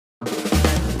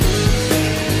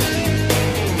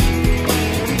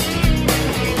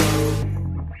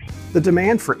The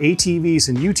demand for ATVs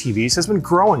and UTVs has been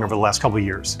growing over the last couple of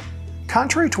years.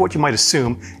 Contrary to what you might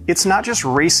assume, it's not just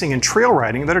racing and trail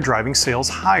riding that are driving sales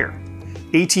higher.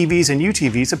 ATVs and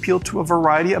UTVs appeal to a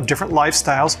variety of different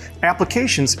lifestyles,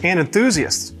 applications, and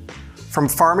enthusiasts. From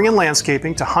farming and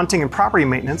landscaping to hunting and property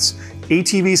maintenance,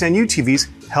 ATVs and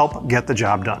UTVs help get the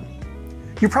job done.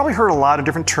 You've probably heard a lot of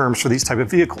different terms for these type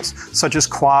of vehicles, such as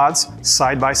quads,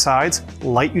 side-by-sides,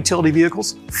 light utility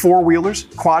vehicles, four-wheelers,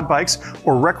 quad bikes,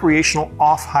 or recreational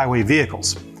off-highway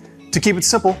vehicles. To keep it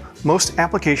simple, most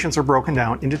applications are broken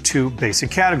down into two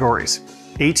basic categories: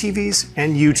 ATVs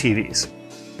and UTVs.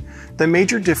 The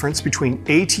major difference between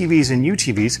ATVs and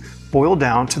UTVs boil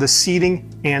down to the seating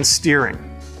and steering.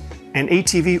 An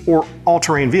ATV, or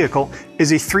all-terrain vehicle,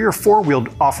 is a 3- or 4-wheeled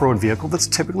off-road vehicle that's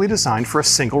typically designed for a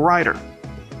single rider.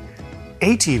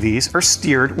 ATVs are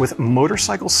steered with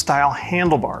motorcycle-style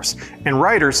handlebars, and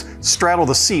riders straddle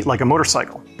the seat like a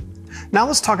motorcycle. Now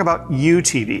let's talk about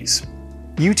UTVs.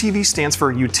 UTV stands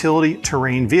for Utility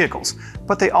Terrain Vehicles,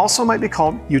 but they also might be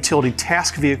called Utility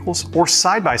Task Vehicles or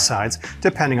Side-by-Sides,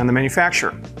 depending on the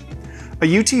manufacturer. A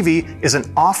UTV is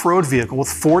an off-road vehicle with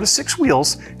 4 to 6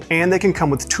 wheels, and they can come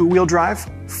with 2-wheel drive,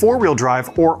 4-wheel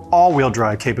drive, or all-wheel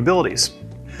drive capabilities.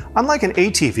 Unlike an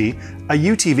ATV, a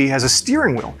UTV has a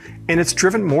steering wheel, and it's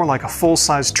driven more like a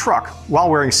full-size truck while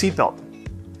wearing a seatbelt.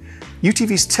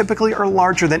 UTVs typically are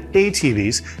larger than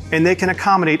ATVs, and they can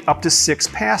accommodate up to 6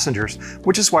 passengers,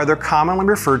 which is why they're commonly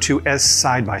referred to as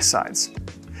side-by-sides.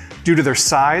 Due to their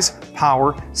size,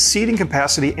 power, seating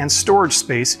capacity, and storage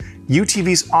space,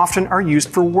 UTVs often are used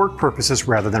for work purposes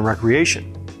rather than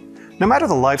recreation. No matter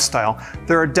the lifestyle,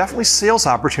 there are definitely sales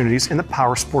opportunities in the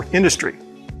power sport industry.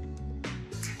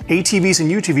 ATVs and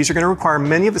UTVs are going to require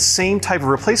many of the same type of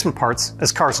replacement parts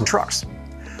as cars and trucks.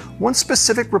 One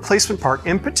specific replacement part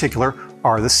in particular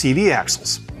are the CV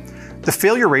axles. The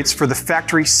failure rates for the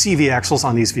factory CV axles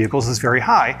on these vehicles is very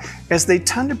high, as they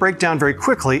tend to break down very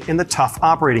quickly in the tough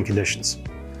operating conditions.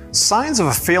 Signs of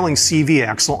a failing CV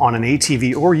axle on an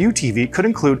ATV or UTV could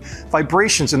include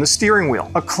vibrations in the steering wheel,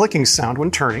 a clicking sound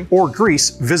when turning, or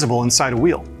grease visible inside a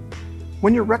wheel.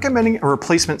 When you're recommending a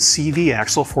replacement CV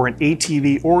axle for an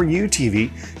ATV or UTV,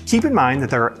 keep in mind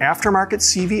that there are aftermarket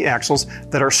CV axles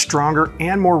that are stronger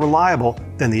and more reliable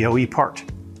than the OE part.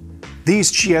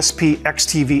 These GSP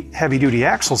XTV heavy-duty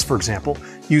axles, for example,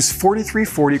 use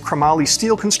 4340 chromoly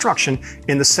steel construction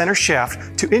in the center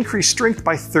shaft to increase strength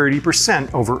by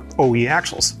 30% over OE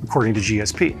axles, according to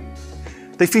GSP.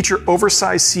 They feature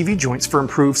oversized CV joints for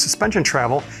improved suspension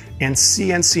travel and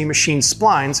CNC machined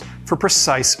splines for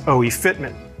precise OE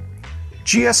fitment.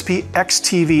 GSP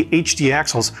XTV HD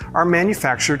axles are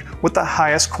manufactured with the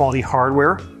highest quality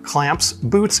hardware, clamps,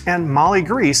 boots, and moly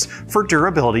grease for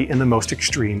durability in the most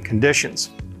extreme conditions.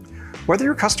 Whether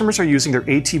your customers are using their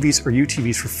ATVs or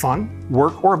UTVs for fun,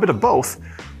 work, or a bit of both,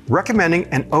 recommending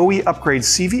an OE upgrade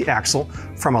CV axle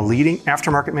from a leading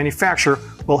aftermarket manufacturer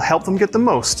will help them get the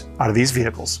most out of these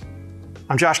vehicles.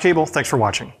 I'm Josh Cable, thanks for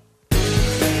watching.